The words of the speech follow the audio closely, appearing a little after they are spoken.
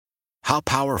How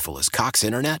powerful is Cox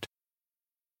Internet?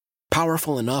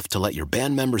 Powerful enough to let your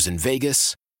band members in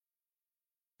Vegas,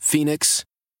 Phoenix,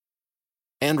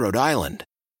 and Rhode Island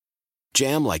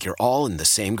jam like you're all in the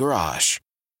same garage.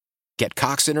 Get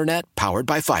Cox Internet powered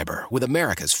by fiber with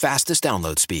America's fastest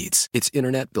download speeds. It's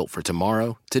internet built for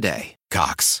tomorrow, today.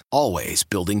 Cox, always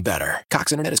building better.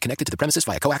 Cox Internet is connected to the premises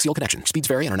via coaxial connection. Speeds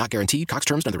vary and are not guaranteed. Cox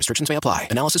terms and other restrictions may apply.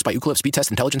 Analysis by Ookla Speed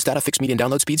Test Intelligence Data. Fixed median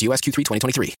download speeds. US Q3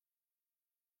 2023.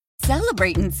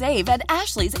 Celebrate and save at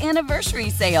Ashley's Anniversary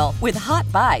Sale. With Hot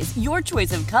Buys, your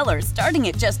choice of colors starting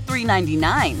at just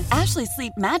 $3.99. Ashley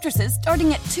Sleep mattresses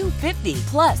starting at $2.50.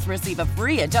 Plus, receive a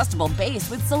free adjustable base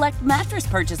with select mattress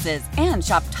purchases. And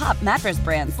shop top mattress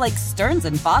brands like Stearns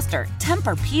 & Foster,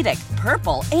 Tempur-Pedic,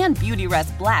 Purple, and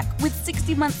Beautyrest Black with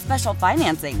 60-month special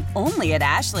financing. Only at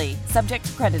Ashley. Subject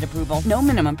to credit approval. No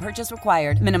minimum purchase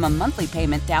required. Minimum monthly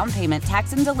payment, down payment,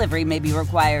 tax, and delivery may be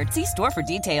required. See store for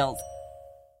details.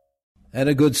 And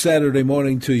a good Saturday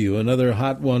morning to you. Another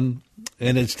hot one.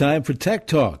 And it's time for Tech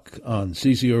Talk on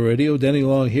CCO Radio. Denny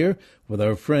Long here with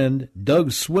our friend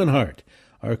Doug Swinhart,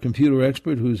 our computer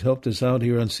expert who's helped us out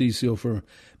here on CCO for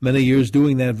many years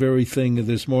doing that very thing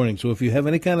this morning. So if you have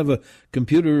any kind of a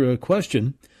computer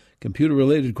question,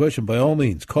 computer-related question, by all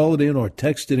means, call it in or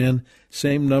text it in.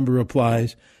 Same number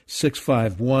applies,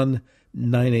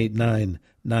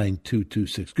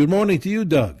 651-989-9226. Good morning to you,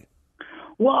 Doug.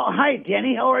 Well, hi,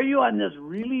 Danny. How are you on this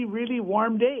really, really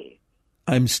warm day?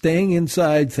 I'm staying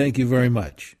inside. Thank you very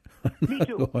much. Me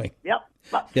too. Going. Yep.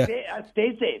 Yeah.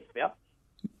 Stay safe. Yep.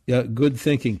 Yeah, good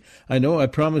thinking. I know I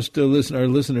promised our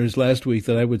listeners last week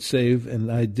that I would save,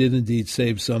 and I did indeed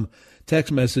save some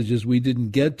text messages we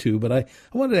didn't get to, but I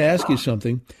wanted to ask you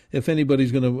something. If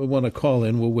anybody's going to want to call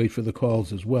in, we'll wait for the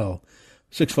calls as well.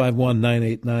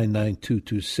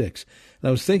 651-989-9226. And I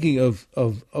was thinking of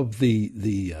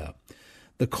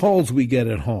the calls we get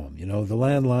at home, you know, the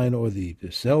landline or the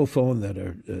cell phone that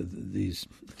are these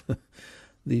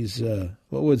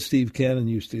what would Steve Cannon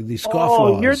used to, these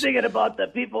scofflaws. Oh, you're thinking about the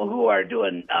people who are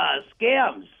doing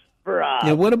scams for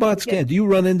yeah, what about scams? Do you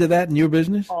run into that in your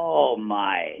business? Oh,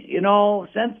 my. You know,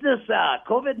 since this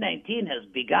COVID-19 has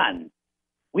begun,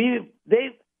 we've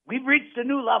reached a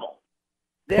new level.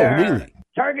 They're really?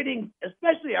 targeting,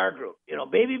 especially our group, you know,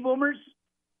 baby boomers.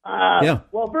 Yeah.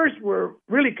 Well, first, we're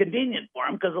really convenient for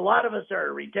them because a lot of us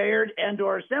are retired and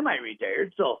or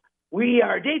semi-retired, so we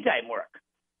are daytime work.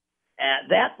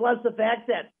 And that plus the fact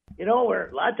that, you know,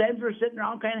 a lot of times we're sitting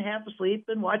around kind of half asleep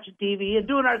and watching TV and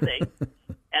doing our thing.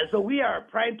 And so we are a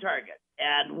prime target.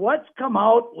 And what's come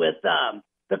out with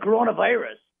the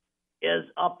coronavirus is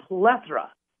a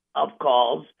plethora of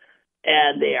calls,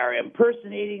 and they are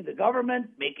impersonating the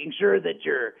government, making sure that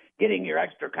you're getting your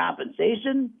extra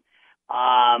compensation.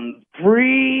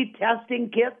 Free testing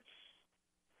kits,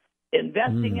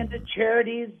 investing into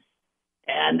charities,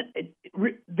 and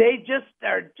they just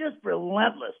are just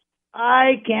relentless.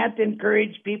 I can't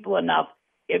encourage people enough.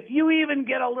 If you even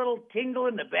get a little tingle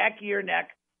in the back of your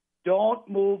neck, don't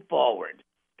move forward.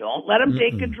 Don't let them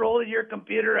take control of your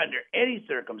computer under any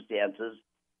circumstances.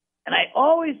 And I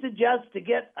always suggest to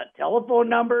get a telephone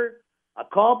number, a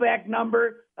callback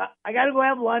number. I got to go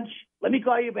have lunch. Let me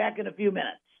call you back in a few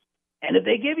minutes. And if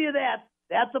they give you that,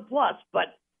 that's a plus.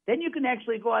 But then you can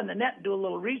actually go on the net and do a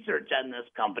little research on this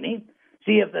company,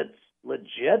 see if it's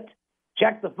legit,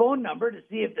 check the phone number to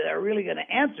see if they're really going to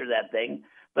answer that thing.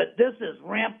 But this is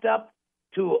ramped up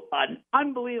to an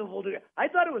unbelievable degree. I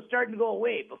thought it was starting to go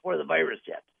away before the virus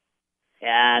hit.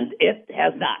 And it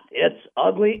has not. It's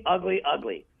ugly, ugly,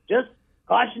 ugly. Just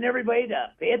caution everybody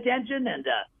to pay attention and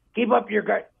keep up your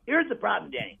guard. Here's the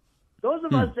problem, Danny. Those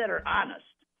of us that are honest,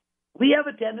 we have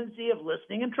a tendency of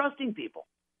listening and trusting people.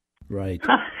 Right.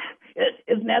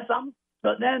 Isn't that something?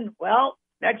 So then, well,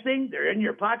 next thing, they're in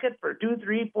your pocket for $200,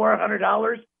 $300,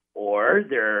 $400, or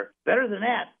they're better than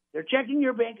that. They're checking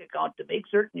your bank account to make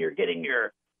certain you're getting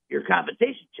your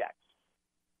compensation checks.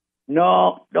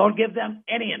 No, don't give them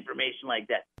any information like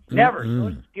that. Never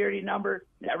Social Security number,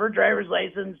 never driver's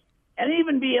license, and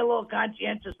even be a little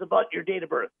conscientious about your date of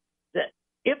birth. That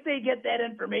if they get that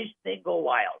information, they go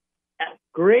wild.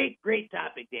 Great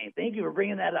topic, Dane. Thank you for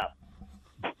bringing that up.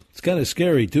 It's kind of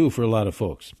scary, too, for a lot of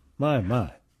folks. My.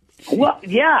 Well,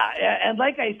 yeah, and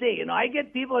like I say, you know, I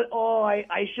get people,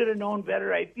 I should have known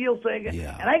better. I feel so.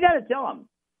 Yeah. And I got to tell them,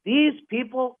 these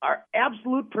people are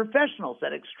absolute professionals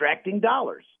at extracting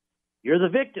dollars. You're the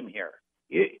victim here.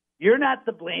 You're not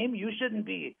the blame. You shouldn't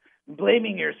be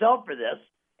blaming yourself for this.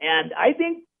 And I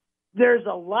think there's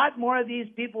a lot more of these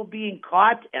people being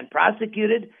caught and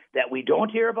prosecuted that we don't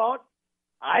hear about.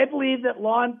 I believe that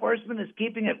law enforcement is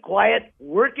keeping it quiet,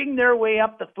 working their way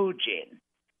up the food chain.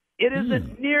 It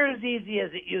isn't near as easy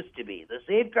as it used to be. The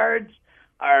safeguards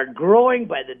are growing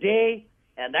by the day,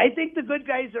 and I think the good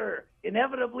guys are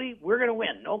inevitably, we're going to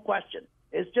win, no question.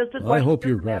 It's just a question. I hope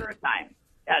you're matter right. of time.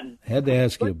 And had to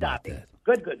ask you about topic. that.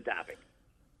 Good topic.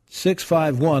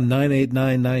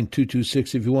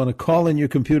 651-989-9226. If you want to call in your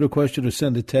computer question or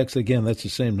send a text, again, that's the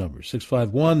same number,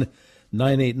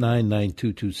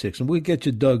 651-989-9226. And we'll get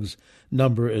you Doug's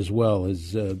number as well,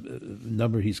 his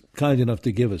number he's kind enough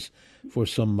to give us for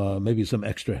some maybe some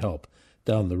extra help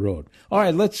down the road. All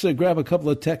right, let's grab a couple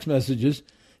of text messages,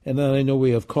 and then I know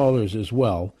we have callers as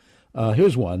well.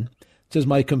 Here's one. It says,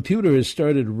 my computer has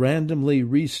started randomly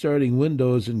restarting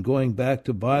Windows and going back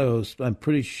to BIOS. I'm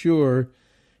pretty sure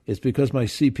it's because my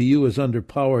CPU is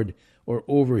underpowered or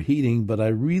overheating, but I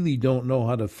really don't know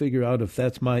how to figure out if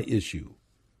that's my issue.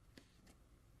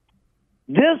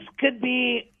 This could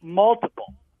be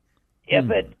multiple. If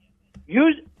a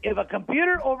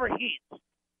computer overheats,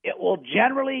 it will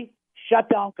generally shut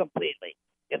down completely.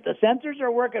 If the sensors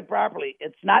are working properly,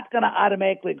 it's not going to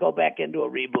automatically go back into a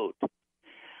reboot.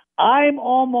 I'm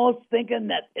almost thinking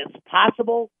that it's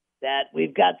possible that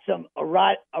we've got some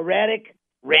erratic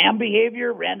RAM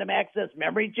behavior, random access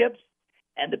memory chips,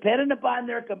 and depending upon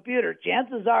their computer,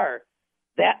 chances are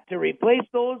that to replace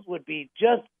those would be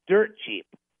just dirt cheap.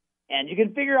 And you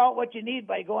can figure out what you need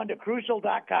by going to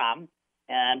Crucial.com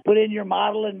and put in your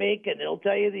model and make, and it'll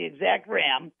tell you the exact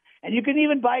RAM. And you can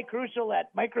even buy Crucial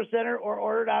at Micro Center or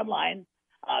order it online.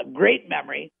 Great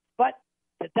memory. But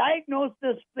to diagnose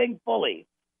this thing fully,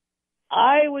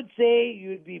 I would say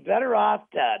you'd be better off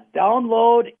to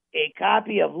download a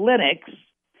copy of Linux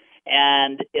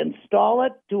and install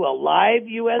it to a live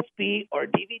USB or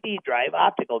DVD drive,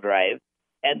 optical drive,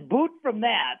 and boot from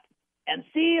that and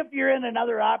see if you're in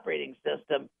another operating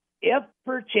system, if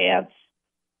perchance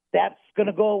that's going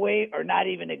to go away or not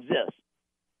even exist.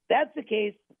 That's the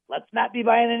case. Let's not be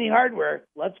buying any hardware.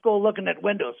 Let's go looking at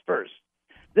Windows first.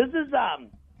 This is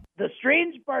the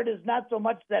strange part is not so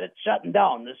much that it's shutting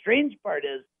down. The strange part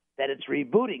is that it's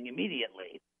rebooting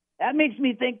immediately. That makes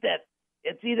me think that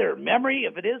it's either memory,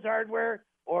 if it is hardware,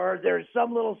 or there's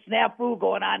some little snafu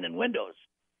going on in Windows.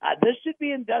 This should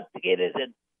be investigated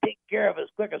and taken care of as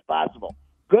quick as possible.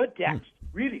 Good text.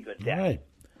 Really good text. All right.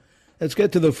 Let's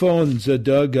get to the phones,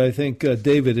 Doug. I think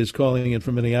David is calling in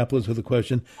from Minneapolis with a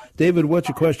question. David, what's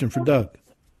your question for Doug?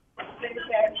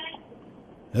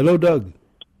 Hello, Doug.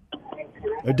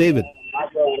 Or David.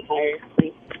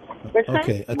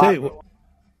 Okay, I tell you what.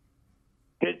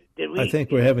 I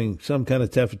think we're having some kind of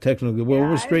technical. Well,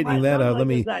 we're straightening that out. Let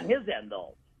me. It's on his end,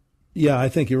 though. Yeah, I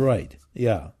think you're right.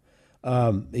 Yeah,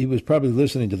 he was probably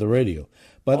listening to the radio.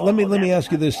 But let me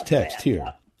ask you this text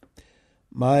here.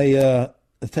 The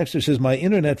texter says my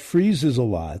internet freezes a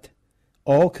lot.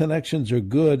 All connections are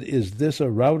good. Is this a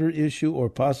router issue or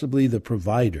possibly the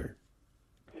provider?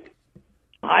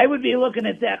 I would be looking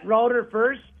at that router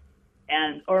first,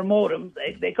 or modem.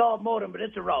 They call it modem, but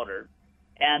it's a router.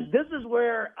 And this is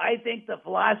where I think the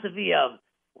philosophy of,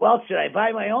 well, should I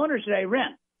buy my own or should I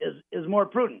rent is more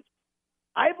prudent.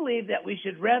 I believe that we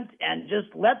should rent and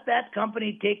just let that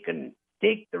company take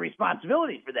the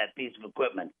responsibility for that piece of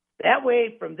equipment. That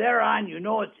way, from there on, you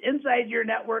know it's inside your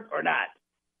network or not.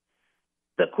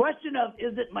 The question of,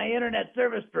 is it my internet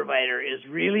service provider, is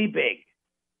really big.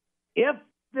 If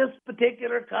this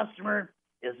particular customer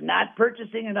is not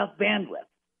purchasing enough bandwidth,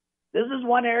 this is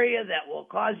one area that will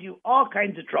cause you all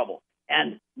kinds of trouble.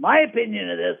 And my opinion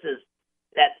of this is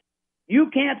that you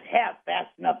can't have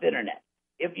fast enough internet.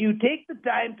 If you take the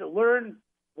time to learn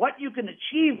what you can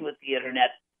achieve with the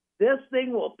internet, this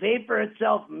thing will pay for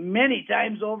itself many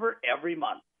times over every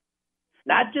month.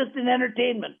 Not just in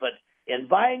entertainment, but in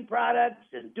buying products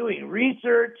and doing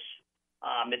research,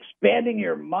 expanding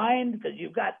your mind, because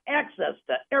you've got access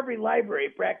to every library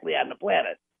practically on the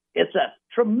planet. It's a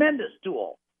tremendous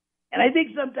tool. And I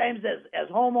think sometimes as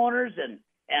homeowners and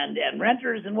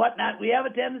renters and whatnot, we have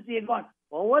a tendency of going,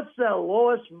 well, what's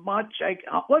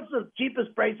the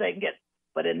cheapest price I can get?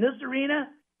 But in this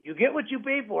arena, you get what you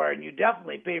pay for, and you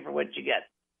definitely pay for what you get.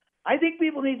 I think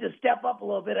people need to step up a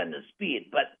little bit on the speed.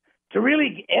 But to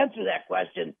really answer that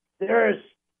question, there's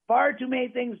far too many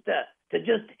things to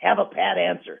just have a pat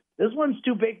answer. This one's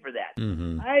too big for that.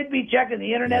 Mm-hmm. I'd be checking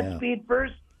the internet speed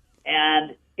first,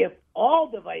 and if all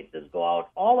devices go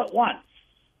out all at once,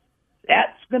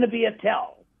 that's going to be a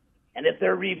tell. And if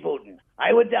they're rebooting,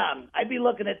 I'd be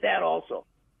looking at that also.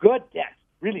 Good text,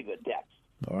 really good text.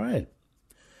 All right.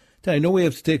 I know we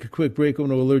have to take a quick break. I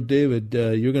want to alert David,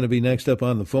 you're going to be next up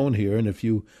on the phone here. And if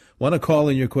you want to call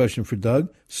in your question for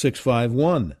Doug,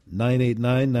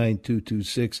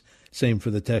 651-989-9226. Same for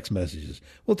the text messages.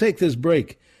 We'll take this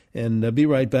break. and be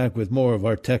right back with more of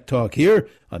our Tech Talk here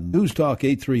on News Talk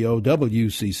 830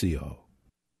 WCCO.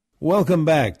 Welcome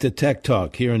back to Tech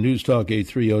Talk here on News Talk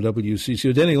 830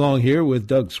 WCCO. Denny Long here with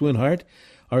Doug Swinhart,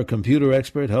 our computer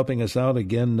expert, helping us out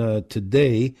again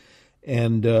today.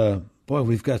 And, boy,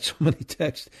 we've got so many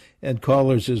texts and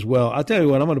callers as well. I'll tell you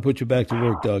what, I'm going to put you back to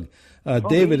work, Doug.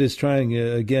 David is trying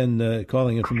again,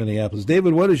 calling in from Minneapolis.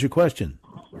 David, what is your question?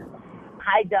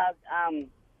 Hi, Doug.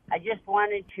 I just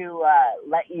wanted to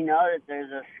let you know that there's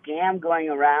a scam going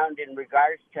around in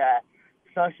regards to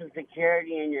Social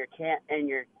Security and your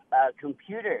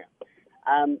computer.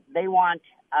 They want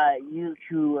you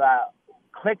to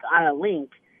click on a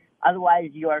link, otherwise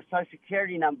your Social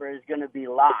Security number is going to be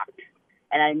locked.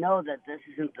 And I know that this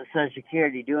isn't the Social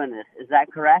Security doing this. Is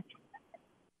that correct?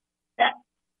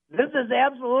 This is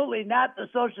absolutely not the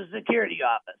Social Security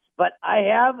office, but I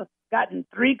have gotten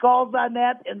 3 calls on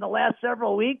that in the last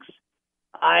several weeks.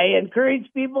 I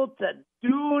encourage people to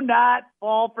do not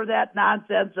fall for that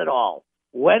nonsense at all.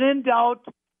 When in doubt,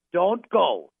 don't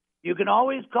go. You can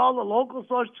always call the local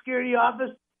Social Security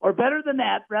office, or better than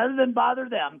that, rather than bother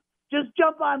them, just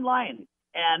jump online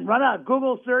and run a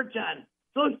Google search on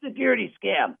Social Security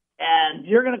scam, and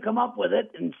you're going to come up with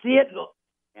it and see it.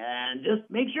 And just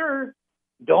make sure,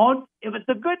 if it's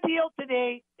a good deal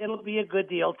today, it'll be a good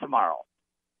deal tomorrow.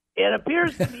 It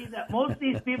appears to me that most of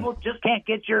these people just can't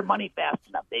get your money fast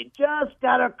enough. They just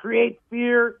got to create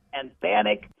fear and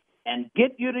panic and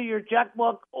get you to your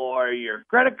checkbook or your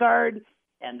credit card,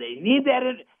 and they need that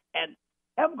and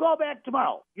have them call back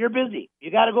tomorrow. You're busy. You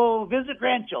got to go visit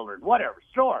grandchildren, whatever,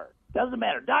 store, doesn't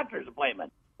matter, doctor's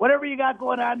appointment, whatever you got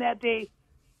going on that day,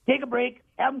 take a break,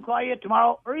 have them call you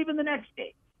tomorrow or even the next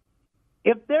day.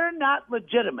 If they're not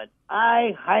legitimate,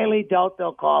 I highly doubt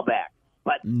they'll call back.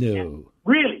 But no.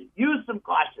 Really, use some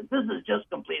caution. This is just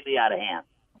completely out of hand.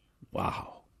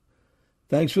 Wow.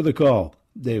 Thanks for the call,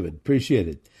 David. Appreciate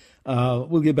it.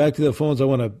 We'll get back to the phones. I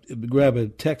want to grab a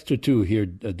text or two here,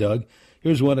 Doug.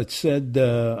 Here's one. It said,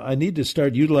 I need to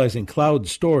start utilizing cloud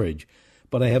storage,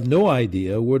 but I have no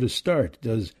idea where to start.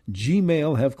 Does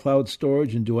Gmail have cloud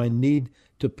storage, and do I need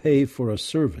to pay for a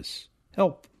service?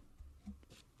 Help.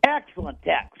 Excellent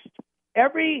text.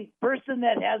 Every person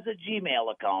that has a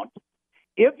Gmail account,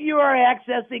 if you are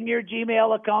accessing your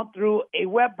Gmail account through a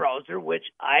web browser, which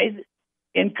I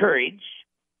encourage,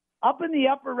 up in the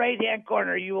upper right-hand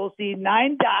corner, you will see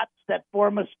 9 dots that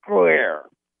form a square.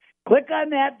 Click on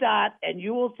that dot, and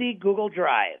you will see Google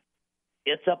Drive.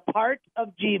 It's a part of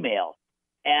Gmail,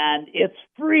 and it's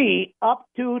free up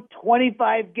to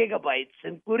 25 gigabytes,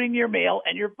 including your mail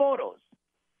and your photos.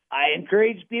 I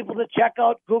encourage people to check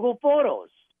out Google Photos,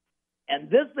 and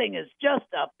this thing is just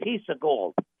a piece of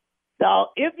gold. Now,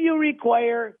 if you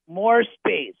require more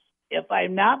space, if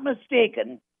I'm not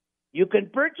mistaken, you can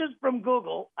purchase from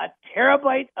Google a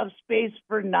terabyte of space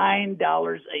for $9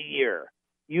 a year.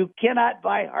 You cannot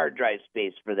buy hard drive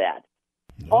space for that.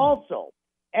 No. Also,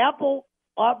 Apple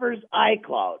offers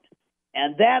iCloud,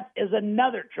 and that is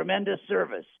another tremendous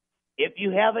service. If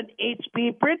you have an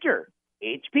HP printer,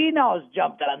 HP now has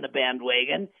jumped on the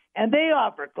bandwagon, and they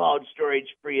offer cloud storage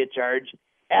free of charge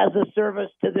as a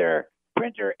service to their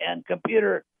printer and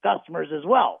computer customers as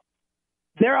well.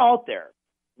 They're out there.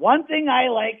 One thing I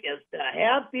like is to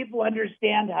have people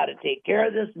understand how to take care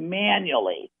of this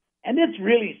manually, and it's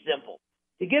really simple.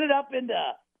 To get it up into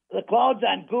the clouds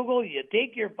on Google, you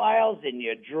take your files and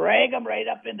you drag them right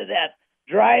up into that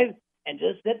drive and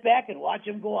just sit back and watch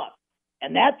them go up.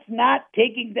 And that's not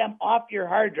taking them off your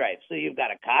hard drive. So you've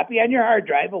got a copy on your hard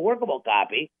drive, a workable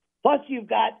copy, plus you've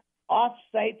got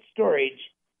off-site storage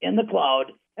in the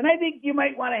cloud. And I think you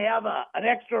might want to have an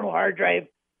external hard drive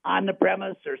on the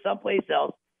premise or someplace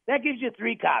else. That gives you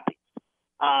 3 copies.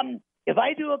 If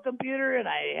I do a computer and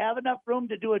I have enough room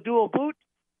to do a dual boot,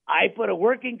 I put a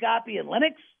working copy in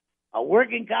Linux, a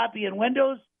working copy in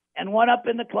Windows, and one up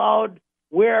in the cloud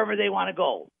wherever they want to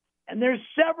go. And there's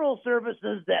several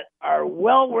services that are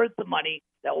well worth the money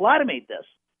that will automate this.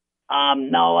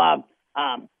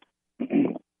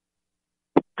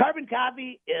 Carbon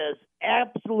copy is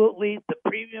absolutely the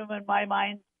premium in my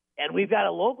mind. And we've got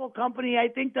a local company, I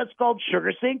think, that's called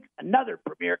SugarSync, another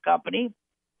premier company.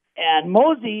 And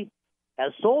Mozy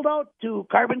has sold out to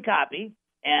Carbon Copy.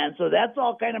 And so that's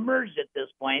all kind of merged at this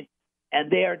point.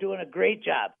 And they are doing a great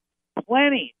job.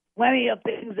 Plenty of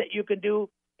things that you can do.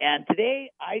 And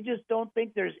today, I just don't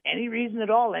think there's any reason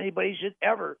at all anybody should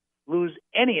ever lose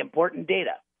any important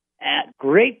data. And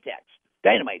great text,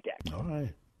 dynamite text. All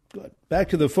right, good. Back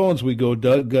to the phones we go,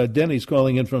 Doug. Denny's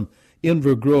calling in from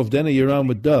Inver Grove. Denny, you're on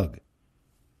with Doug.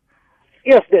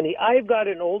 Yes, Denny. I've got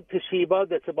an old Toshiba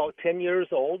that's about 10 years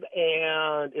old,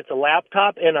 and it's a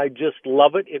laptop, and I just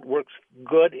love it. It works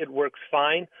good. It works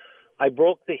fine. I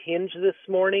broke the hinge this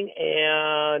morning,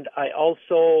 and I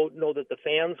also know that the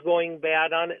fan's going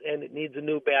bad on it, and it needs a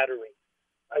new battery.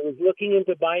 I was looking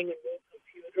into buying a new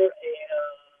computer,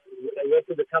 and when I went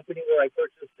to the company where I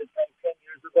purchased it 10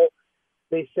 years ago,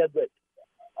 they said that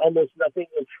almost nothing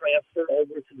will transfer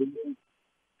over to the new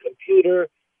computer,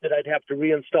 that I'd have to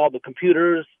reinstall the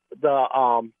computers,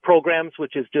 the programs,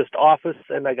 which is just Office,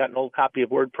 and I got an old copy of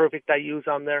WordPerfect I use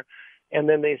on there. And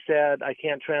then they said I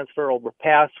can't transfer over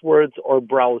passwords or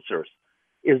browsers.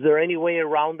 Is there any way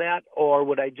around that, or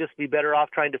would I just be better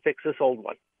off trying to fix this old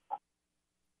one?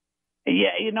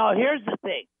 Yeah, here's the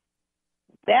thing.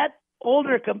 That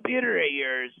older computer of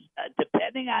yours,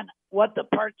 depending on what the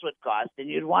parts would cost, and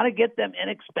you'd want to get them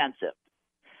inexpensive.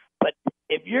 But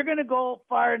if you're going to go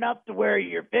far enough to where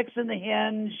you're fixing the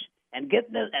hinge and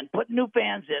putting new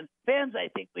fans in, I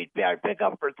think we'd pick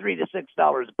up for $3 to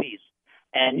 $6 a piece.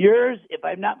 And yours, if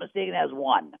I'm not mistaken, has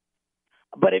one.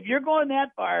 But if you're going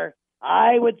that far,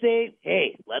 I would say,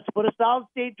 hey, let's put a solid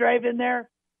state drive in there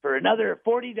for another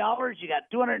 $40. You got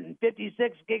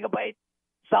 256 gigabyte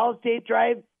solid state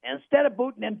drive. And instead of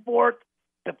booting in 4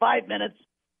 to 5 minutes,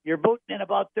 you're booting in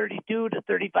about 32 to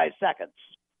 35 seconds.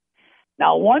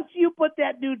 Now, once you put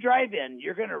that new drive in,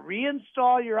 you're going to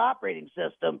reinstall your operating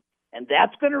system, and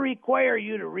that's going to require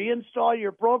you to reinstall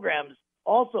your programs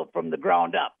also from the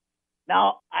ground up.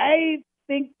 Now, I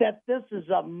think that this is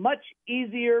a much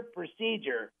easier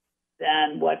procedure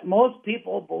than what most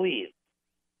people believe,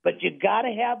 but you got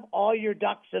to have all your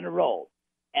ducks in a row.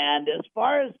 And as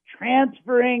far as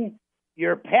transferring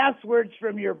your passwords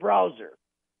from your browser,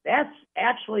 that's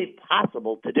actually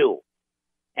possible to do.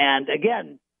 And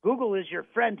again, Google is your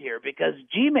friend here, because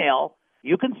Gmail,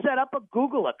 you can set up a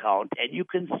Google account and you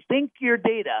can sync your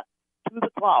data to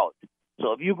the cloud.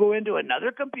 So if you go into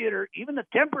another computer, even a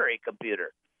temporary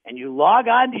computer, and you log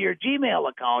on to your Gmail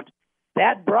account,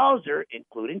 that browser,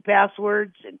 including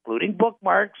passwords, including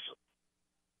bookmarks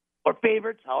or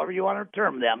favorites, however you want to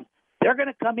term them, they're going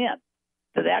to come in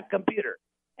to that computer.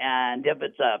 And if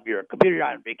it's your computer you're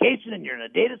on vacation and you're in a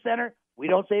data center, we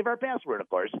don't save our password, of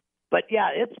course. But, yeah,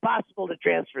 it's possible to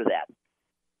transfer that.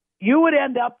 You would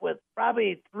end up with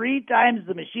probably 3 times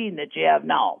the machine that you have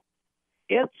now.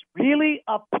 It's really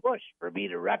a push for me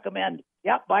to recommend,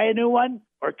 buy a new one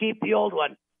or keep the old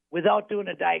one without doing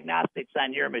a diagnostics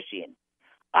on your machine.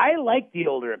 I like the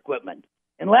older equipment.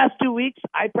 In the last 2 weeks,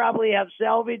 I probably have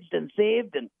salvaged and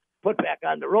saved and put back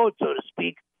on the road, so to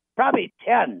speak, probably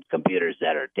 10 computers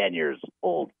that are 10 years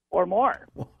old or more.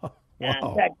 Wow. And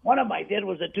in fact, one of my did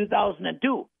was a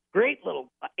 2002. Great little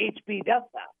HP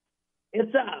desktop.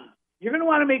 It's you're going to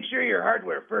want to make sure your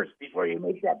hardware first before you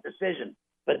make that decision.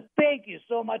 But thank you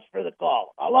so much for the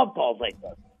call. I love calls like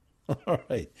this. All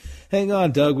right. Hang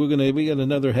on, Doug. We got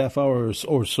another half hour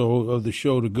or so of the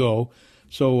show to go.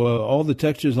 So all the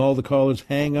texters and all the callers,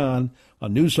 hang on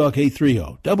News Talk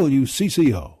 830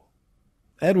 WCCO.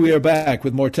 And we are back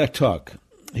with more Tech Talk.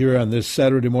 Here on this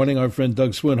Saturday morning, our friend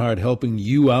Doug Swinhart helping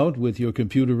you out with your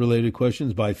computer-related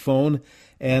questions by phone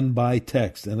and by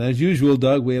text. And as usual,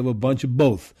 Doug, we have a bunch of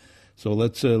both. So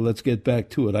let's get back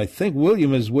to it. I think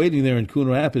William is waiting there in Coon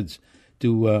Rapids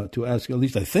to ask. At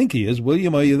least I think he is.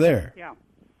 William, are you there? Yeah.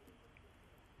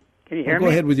 Can you hear me? Go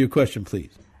ahead with your question,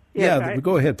 please. Yes,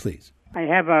 go ahead, please. I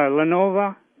have a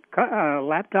Lenovo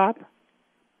laptop.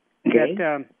 Okay.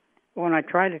 That when I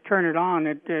try to turn it on,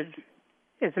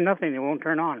 it's nothing. It won't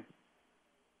turn on.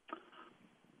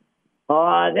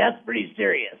 That's pretty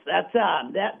serious. That's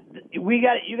you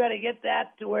got to get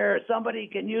that to where somebody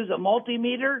can use a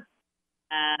multimeter,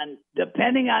 and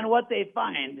depending on what they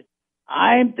find,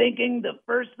 I'm thinking the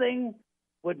first thing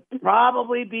would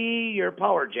probably be your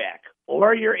power jack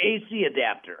or your AC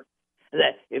adapter.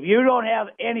 That if you don't have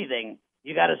anything,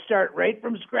 you got to start right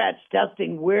from scratch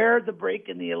testing where the break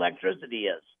in the electricity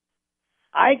is.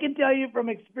 I can tell you from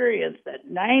experience that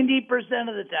 90%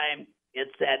 of the time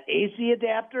it's that AC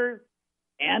adapter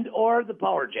and or the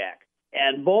power jack.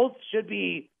 And both should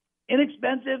be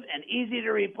inexpensive and easy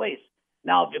to replace.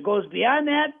 Now, if it goes beyond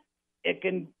that, it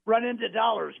can run into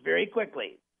dollars very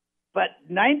quickly. But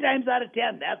 9 times out of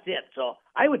 10, that's it. So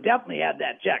I would definitely have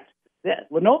that checked.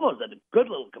 Lenovo's a good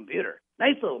little computer.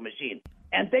 Nice little machine.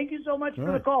 And thank you so much for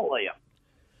the call, William.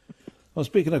 Well,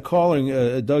 speaking of calling,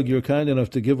 Doug, you're kind enough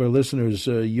to give our listeners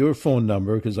your phone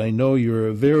number, because I know you're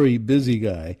a very busy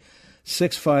guy.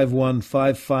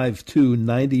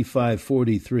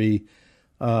 651-552-9543.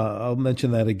 I'll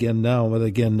mention that again now, but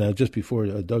again, just before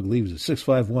Doug leaves, it's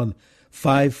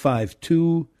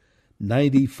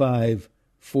 651-552-9543.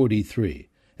 43.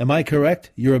 Am I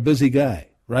correct? You're a busy guy,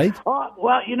 right? Oh,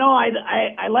 well,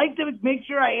 I like to make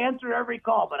sure I answer every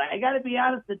call, but I got to be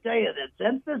honest to tell you that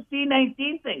since the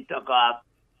C-19 thing took off,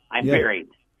 I'm buried.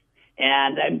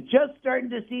 And I'm just starting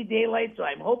to see daylight, so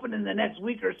I'm hoping in the next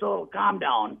week or so it'll calm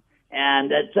down.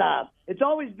 And it's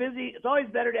always busy. It's always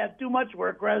better to have too much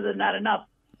work rather than not enough,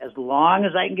 as long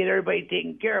as I can get everybody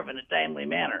taken care of in a timely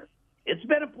manner. It's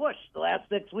been a push the last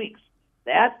 6 weeks.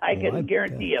 That I can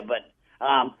guarantee you. But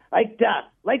like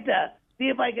to see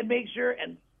if I can make sure.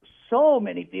 And so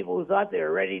many people who thought they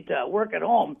were ready to work at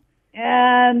home,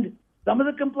 and some of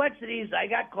the complexities. I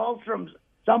got calls from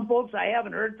some folks I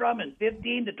haven't heard from in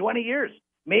 15 to 20 years.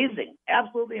 Amazing,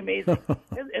 absolutely amazing.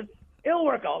 It'll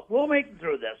work out. We'll make it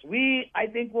through this. I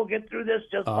think we'll get through this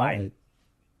just fine. Right.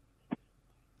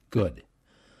 Good.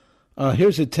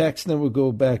 Here's a text, and then we'll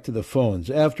go back to the phones.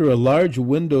 After a large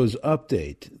Windows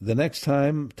update, the next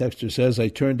time, texter says, I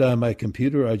turned on my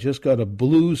computer, I just got a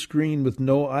blue screen with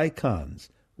no icons.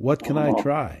 What can I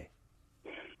try?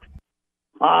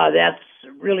 That's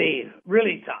really,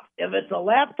 really tough. If it's a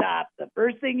laptop, the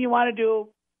first thing you want to do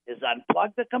is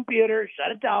unplug the computer,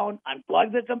 shut it down,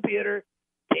 unplug the computer,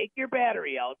 take your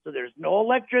battery out so there's no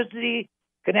electricity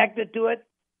connected to it,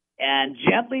 and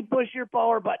gently push your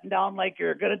power button down like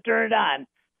you're going to turn it on,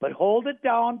 but hold it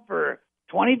down for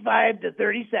 25 to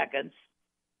 30 seconds,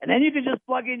 and then you can just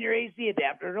plug in your AC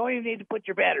adapter. You don't even need to put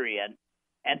your battery in,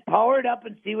 and power it up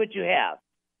and see what you have.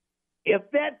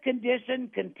 If that condition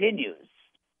continues,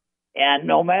 and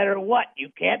no matter what, you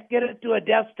can't get it to a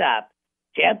desktop,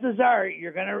 chances are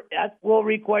that will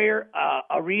require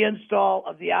a reinstall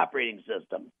of the operating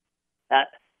system.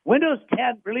 Windows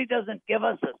 10 really doesn't give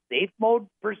us a safe mode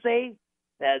per se.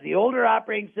 The older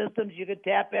operating systems, you could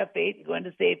tap F8 and go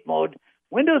into safe mode.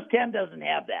 Windows 10 doesn't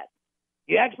have that.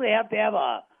 You actually have to have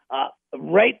a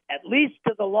right at least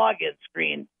to the login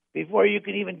screen before you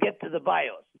can even get to the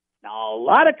BIOS. Now, a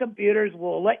lot of computers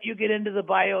will let you get into the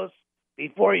BIOS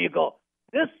before you go.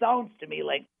 This sounds to me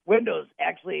like Windows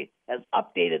actually has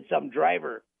updated some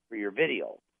driver for your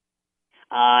video.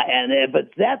 And if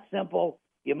it's that simple,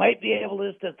 you might be able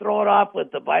just to throw it off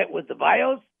with the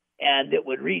BIOS, and it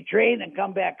would retrain and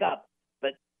come back up.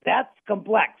 But that's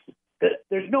complex.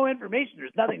 There's no information.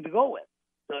 There's nothing to go with.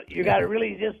 So you got to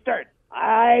really just start.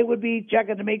 I would be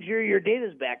checking to make sure your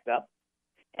data's backed up.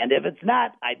 And if it's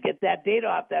not, I'd get that data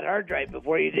off that hard drive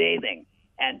before you did anything.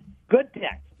 And good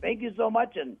text. Thank you so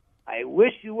much, and I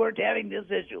wish you weren't having this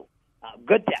issue.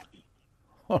 Good text.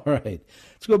 All right.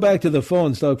 Let's go back to the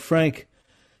phones. Doug, Frank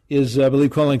is, I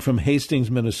believe, calling from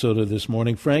Hastings, Minnesota this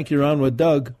morning. Frank, you're on with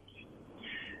Doug.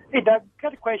 Hey, Doug,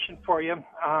 got a question for you.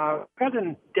 Got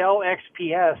a Dell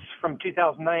XPS from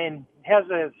 2009. It has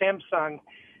a Samsung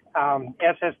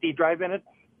SSD drive in it.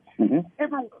 Mm-hmm.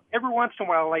 Every once in a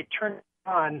while, I turn it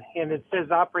on, and it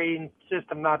says operating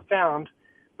system not found,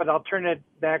 but I'll turn it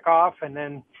back off and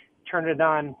then turn it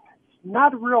on. It's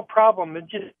not a real problem. It's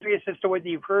just curious as to whether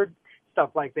you've heard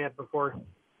stuff like that before.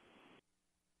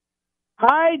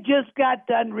 I just got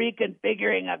done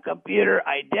reconfiguring a computer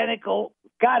identical,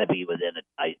 got to be within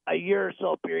a year or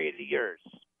so period of years.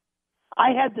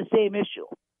 I had the same issue.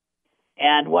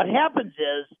 And what happens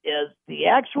is the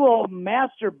actual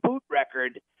master boot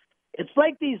record, it's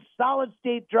like these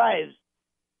solid-state drives.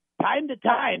 Time to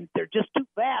time, they're just too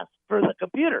fast for the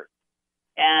computer.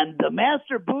 And the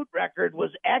master boot record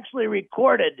was actually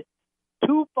recorded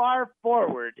too far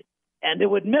forward, and it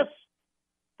would miss.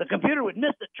 The computer would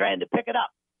miss it trying to pick it up.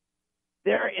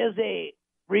 There is a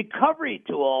recovery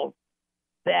tool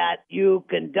that you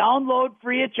can download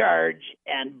free of charge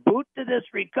and boot to this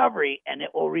recovery, and it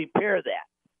will repair that.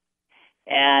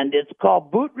 And it's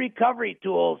called Boot Recovery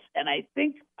Tools, and I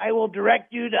think I will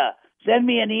direct you to send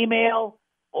me an email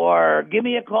or give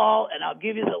me a call, and I'll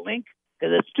give you the link,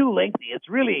 because it's too lengthy. It's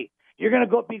really, you're going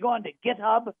to be going to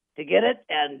GitHub to get it,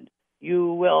 and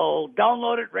you will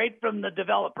download it right from the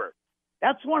developer.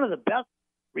 That's one of the best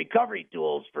recovery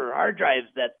tools for hard drives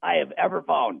that I have ever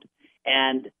found.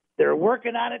 And they're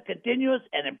working on it continuous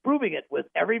and improving it with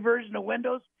every version of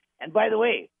Windows. And by the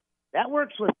way, that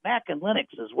works with Mac and Linux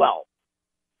as well.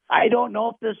 I don't know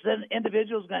if this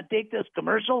individual is going to take this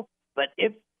commercial, but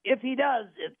if he does,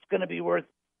 it's going to be worth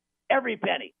every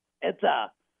penny. It's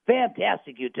a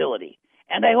fantastic utility,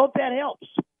 and I hope that helps.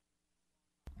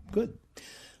 Good.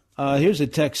 Here's a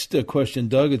text question,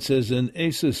 Doug. It says, an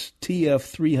Asus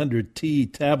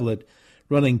TF300T tablet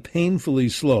running painfully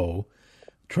slow.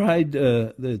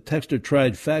 The texter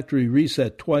tried factory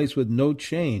reset twice with no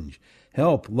change.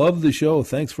 Help. Love the show.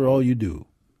 Thanks for all you do.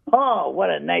 Oh,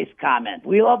 what a nice comment.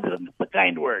 We love the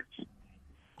kind words.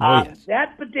 Yes.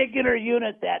 That particular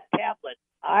unit, that tablet,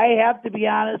 I have to be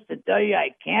honest and tell you I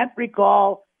can't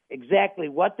recall exactly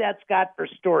what that's got for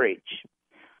storage.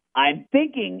 I'm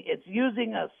thinking it's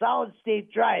using a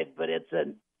solid-state drive, but it's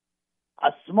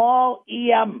a small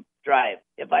EM drive,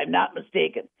 if I'm not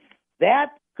mistaken. That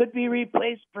could be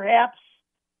replaced, perhaps.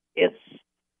 It's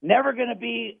never going to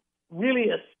be really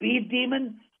a speed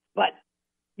demon, but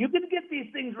you can get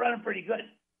these things running pretty good.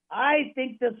 I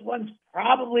think this one's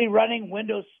probably running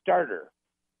Windows Starter,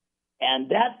 and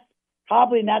that's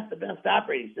probably not the best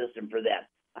operating system for that.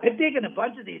 I've taken a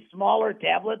bunch of these smaller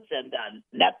tablets and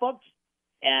netbooks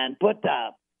and put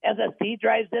SSD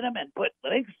drives in them and put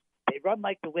Linux. They run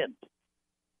like the wind.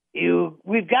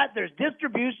 There's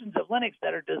distributions of Linux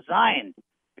that are designed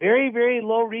very, very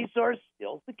low resource,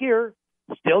 still secure,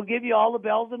 still give you all the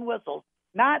bells and whistles,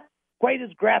 not quite as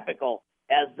graphical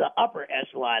as the upper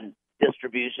echelon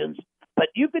distributions, but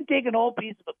you can take an old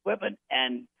piece of equipment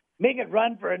and make it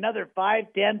run for another 5,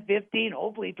 10, 15,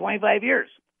 hopefully 25 years.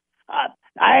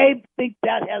 I think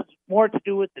that has more to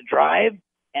do with the drive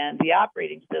and the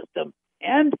operating system.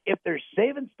 And if they're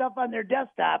saving stuff on their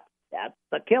desktop, that's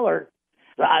the killer.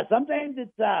 Sometimes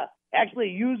it's actually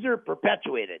user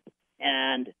perpetuated.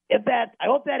 And I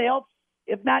hope that helps.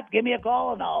 If not, give me a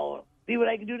call and I'll see what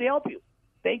I can do to help you.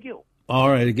 Thank you. All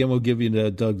right. Again, we'll give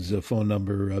you Doug's phone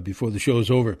number before the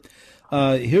show's over.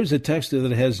 Here's a texter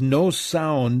that has no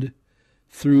sound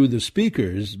through the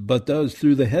speakers, but does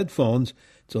through the headphones.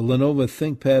 It's a Lenovo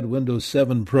ThinkPad Windows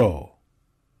 7 Pro.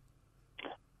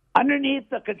 Underneath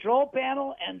the control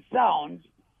panel and sounds,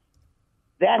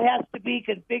 that has to be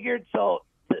configured so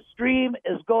the stream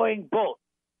is going both.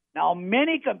 Now,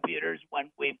 many computers, when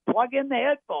we plug in the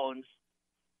headphones,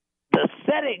 the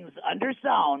settings under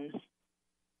sounds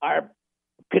are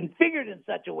configured in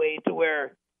such a way to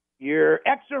where your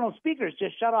external speakers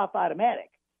just shut off automatic.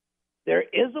 There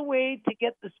is a way to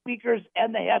get the speakers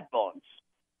and the headphones,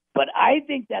 but I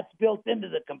think that's built into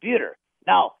the computer.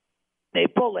 Now, they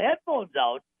pull the headphones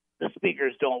out, the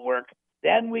speakers don't work,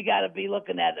 then we got to be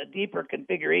looking at a deeper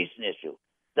configuration issue.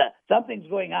 Something's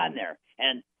going on there.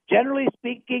 And generally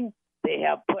speaking, they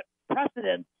have put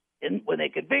precedence in when they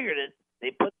configured it.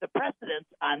 They put the precedence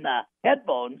on the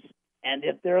headphones, and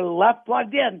if they're left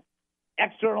plugged in,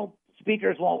 external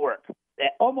speakers won't work.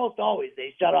 Almost always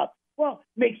they shut off. Well,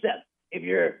 makes sense. If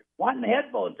you're wanting the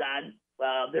headphones on,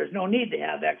 well, there's no need to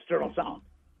have external sound.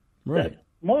 Right.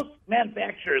 Most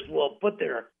manufacturers will put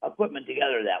their equipment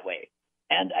together that way,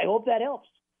 and I hope that helps.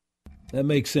 That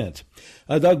makes sense.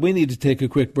 Doug, we need to take a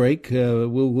quick break.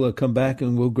 We'll come back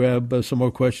and we'll grab some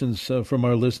more questions from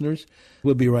our listeners.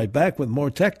 We'll be right back with more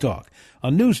Tech Talk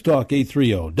on News Talk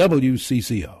 830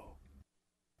 WCCO.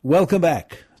 Welcome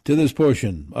back to this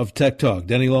portion of Tech Talk.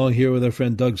 Denny Long here with our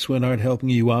friend Doug Swinhart, helping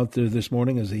you out there this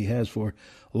morning as he has for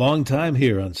a long time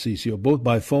here on CCO, both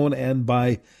by phone and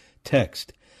by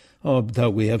text. Oh,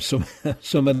 Doug, we have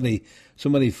so many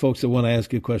folks that want to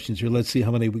ask you questions here. Let's see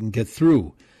how many we can get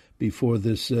through before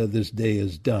this day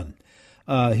is done.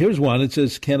 Here's one. It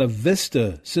says, can a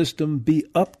Vista system be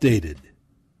updated?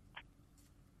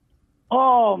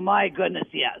 Oh, my goodness,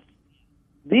 yes.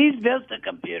 These Vista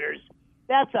computers,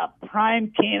 that's a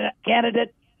prime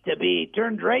candidate to be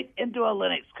turned right into a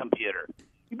Linux computer.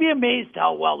 You'd be amazed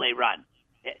how well they run.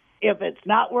 If it's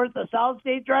not worth a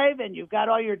solid-state drive and you've got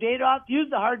all your data off,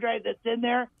 use the hard drive that's in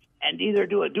there and either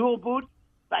do a dual boot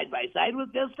side-by-side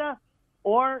with Vista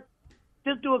or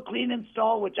just do a clean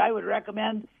install, which I would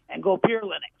recommend, and go pure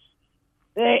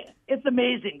Linux. It's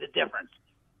amazing the difference.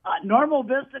 A normal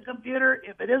Vista computer,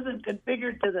 if it isn't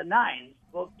configured to the nines,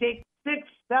 will take 6,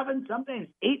 7, sometimes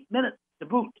 8 minutes to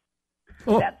boot.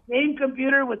 Oh. That same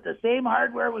computer with the same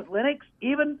hardware with Linux,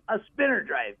 even a spinner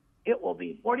drive, it will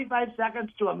be 45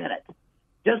 seconds to a minute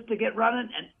just to get running,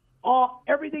 and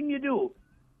everything you do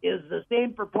is the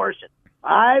same proportion.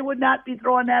 I would not be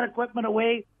throwing that equipment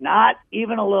away, not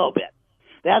even a little bit.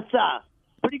 That's a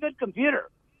pretty good computer.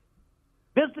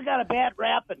 Vista got a bad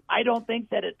rap, and I don't think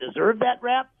that it deserved that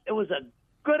rap. It was a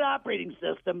good operating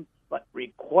system, but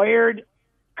required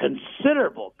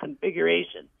considerable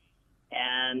configuration.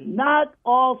 And not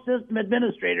all system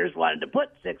administrators wanted to put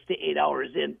 6 to 8 hours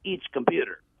in each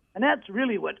computer. And that's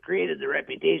really what created the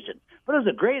reputation. But it was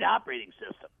a great operating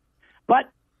system. But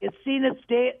it's seen its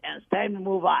day, and it's time to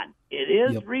move on. It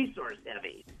is resource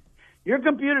heavy. Your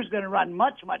computer's going to run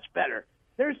much, much better.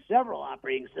 There's several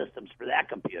operating systems for that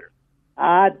computer.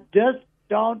 Just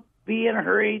don't be in a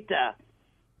hurry to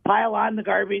pile on the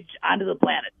garbage onto the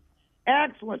planet.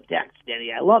 Excellent text,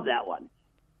 Denny. I love that one.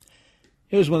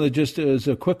 Here's one that just is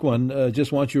a quick one.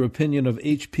 Just want your opinion of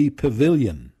HP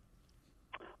Pavilion.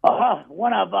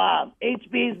 One of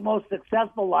HP's most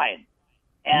successful lines.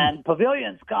 And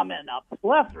Pavilions come in a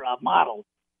plethora of models.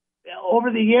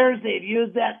 Over the years, they've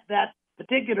used that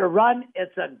particular run.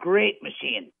 It's a great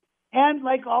machine. And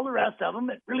like all the rest of them,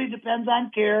 it really depends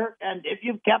on care and if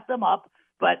you've kept them up.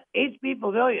 But HP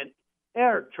Pavilion,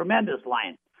 they're a tremendous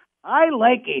line. I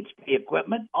like HP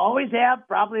equipment. Always have,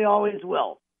 probably always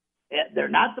will. They're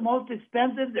not the most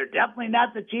expensive. They're definitely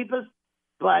not the cheapest.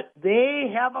 But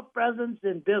they have a presence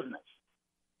in business.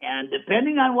 And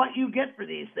depending on what you get for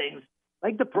these things,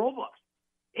 like the ProBooks,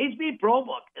 HP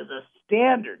ProBook is a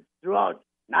standard throughout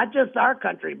not just our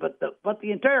country, but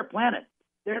the entire planet.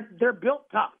 They're built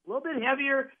tough, a little bit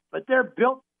heavier, but they're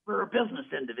built for a business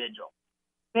individual.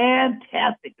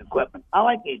 Fantastic equipment. I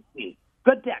like HP.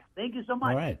 Good text. Thank you so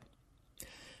much. All right.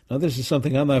 Now, this is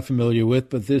something I'm not familiar with,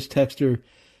 but this texter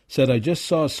said, I just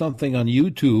saw something on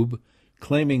YouTube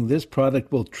claiming this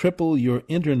product will triple your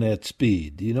internet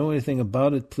speed. Do you know anything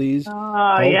about it, please?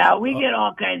 Yeah, we get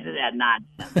all kinds of that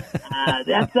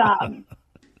nonsense.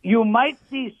 You might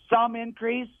see some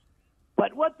increase,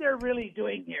 but what they're really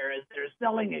doing here is they're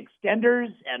selling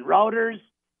extenders and routers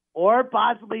or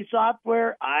possibly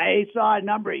software. I saw a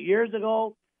number of years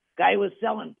ago, guy was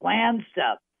selling plans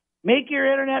to make your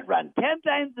internet run 10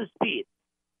 times the speed.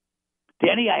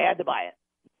 Denny, I had to buy it.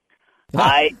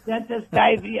 I sent this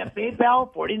guy via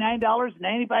PayPal,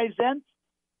 $49.95,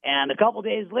 and a couple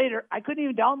days later, I couldn't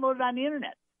even download it on the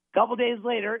internet. A couple days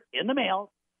later, in the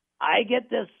mail, I get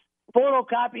this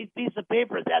photocopied piece of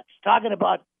paper that's talking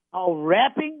about how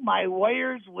wrapping my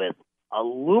wires with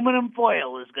aluminum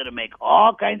foil is going to make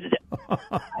all kinds of difference.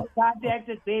 I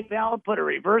contacted PayPal and put a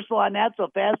reversal on that so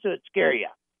fast it would scare you.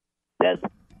 Says,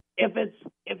 if it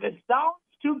sounds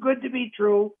too good to be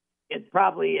true, it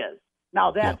probably is.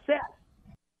 Now, that said,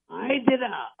 I did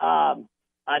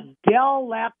a Dell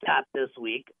laptop this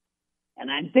week,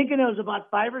 and I'm thinking it was about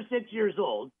 5 or 6 years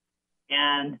old,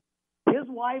 and his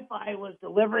Wi-Fi was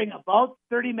delivering about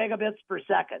 30 megabits per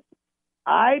second.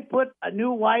 I put a new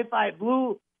Wi-Fi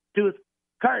Bluetooth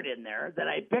card in there that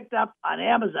I picked up on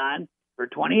Amazon for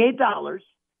 $28,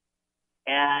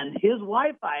 and his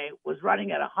Wi-Fi was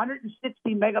running at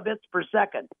 160 megabits per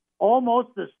second, almost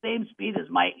the same speed as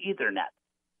my Ethernet.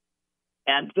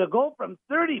 And to go from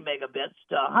 30 megabits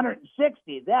to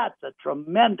 160, that's a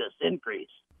tremendous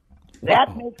increase.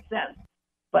 That makes sense.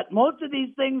 But most of these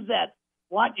things that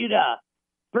want you to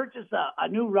purchase a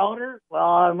new router,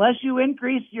 well, unless you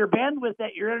increase your bandwidth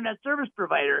at your internet service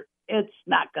provider, it's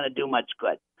not going to do much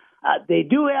good. They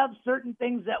do have certain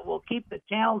things that will keep the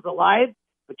channels alive,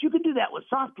 but you can do that with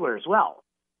software as well.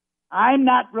 I'm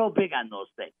not real big on those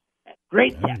things.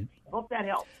 Great text. Hope that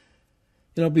helps.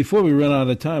 You know, before we run out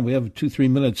of time, we have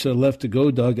 2-3 minutes left to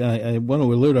go, Doug. I want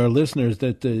to alert our listeners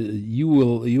that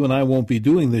you and I won't be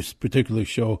doing this particular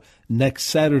show next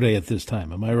Saturday at this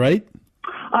time. Am I right?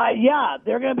 Yeah,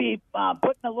 they're going to be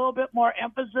putting a little bit more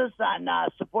emphasis on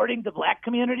supporting the black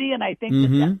community, and I think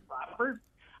that's proper.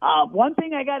 One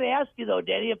thing I got to ask you, though,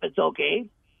 Daddy, if it's okay.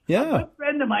 Yeah. A good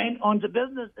friend of mine owns a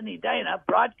business in Edina,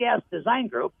 Broadcast Design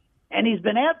Group, and he's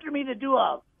been after me to do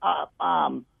a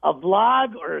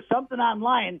vlog or something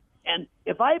online. And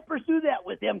if I pursue that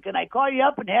with him, can I call you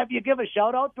up and have you give a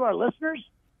shout out to our listeners?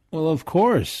 Well, of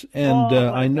course. And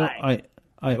I know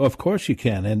I of course you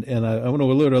can. And I want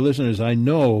to alert our listeners. I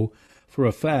know for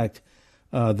a fact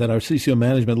that our CCO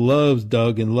management loves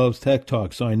Doug and loves Tech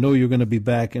Talk. So I know you're going to be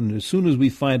back. And as soon as we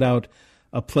find out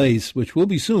a place, which will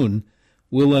be soon,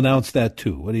 we'll announce that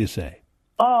too. What do you say?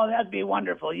 Oh, that'd be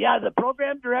wonderful. Yeah, the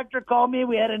program director called me.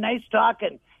 We had a nice talk,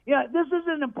 and this is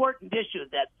an important issue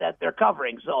that they're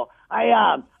covering. So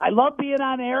I love being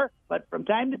on air, but from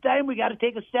time to time we got to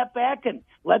take a step back and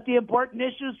let the important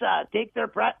issues take their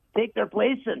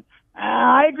place. And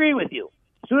I agree with you.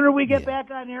 Sooner we get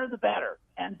back on air, the better.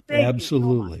 And thank you so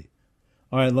much.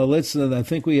 All right, well, let's. I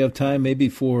think we have time maybe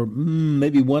for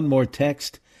maybe one more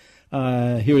text.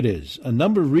 Here it is. A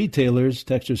number of retailers,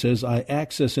 texter says, I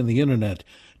access in the internet,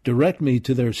 direct me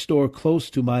to their store close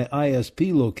to my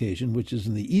ISP location, which is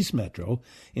in the East Metro,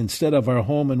 instead of our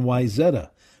home in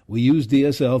Wayzata. We use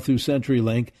DSL through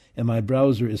CenturyLink, and my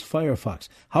browser is Firefox.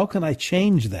 How can I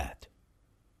change that?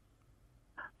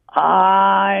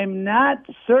 I'm not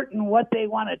certain what they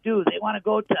want to do. They want to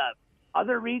go to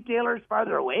other retailers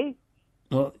farther away?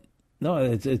 Well, no,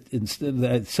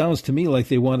 it sounds to me like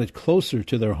they want it closer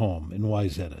to their home in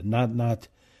Wayzata, not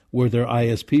where their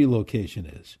ISP location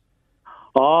is.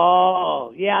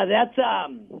 Oh, yeah, that's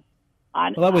on.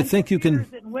 Well, I would think you can.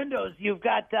 In Windows, you've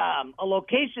got a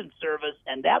location service,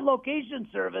 and that location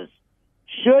service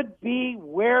should be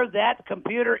where that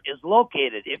computer is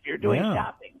located if you're doing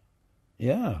shopping.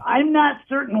 Yeah, I'm not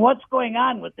certain what's going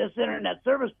on with this internet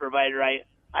service provider.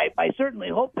 I certainly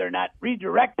hope they're not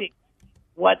redirecting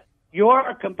what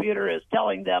your computer is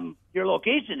telling them your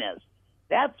location is.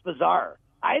 That's bizarre.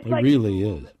 I'd like really to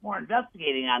do a bit more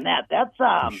investigating on that. That's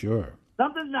sure.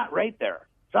 Something's not right there.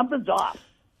 Something's off.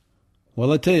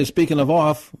 Well, I tell you, speaking of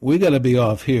off, we got to be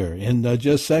off here in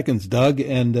just seconds, Doug,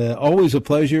 and always a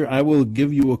pleasure. I will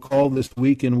give you a call this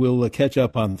week, and we'll catch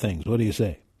up on things. What do you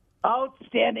say?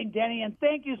 Outstanding, Denny, and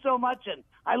thank you so much, and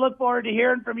I look forward to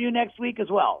hearing from you next week as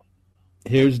well.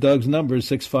 Here's Doug's number,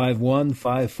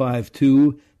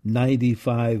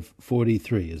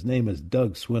 651-552-9543. His name is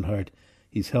Doug Swinhart.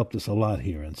 He's helped us a lot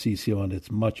here on CCO, and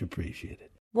it's much appreciated.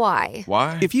 Why?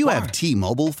 If you have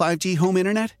T-Mobile 5G home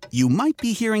internet, you might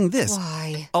be hearing this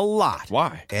a lot.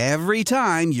 Why? Every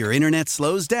time your internet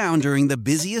slows down during the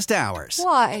busiest hours.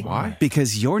 Why?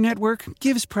 Because your network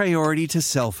gives priority to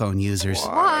cell phone users.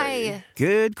 Why?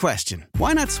 Good question.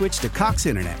 Why not switch to Cox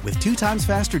Internet with 2 times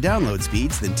faster download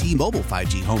speeds than T-Mobile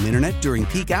 5G home internet during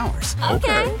peak hours?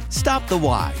 Okay. Stop the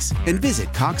whys and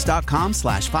visit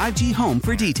cox.com/5G home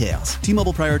for details.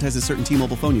 T-Mobile prioritizes certain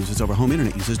T-Mobile phone users over home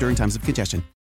internet users during times of congestion.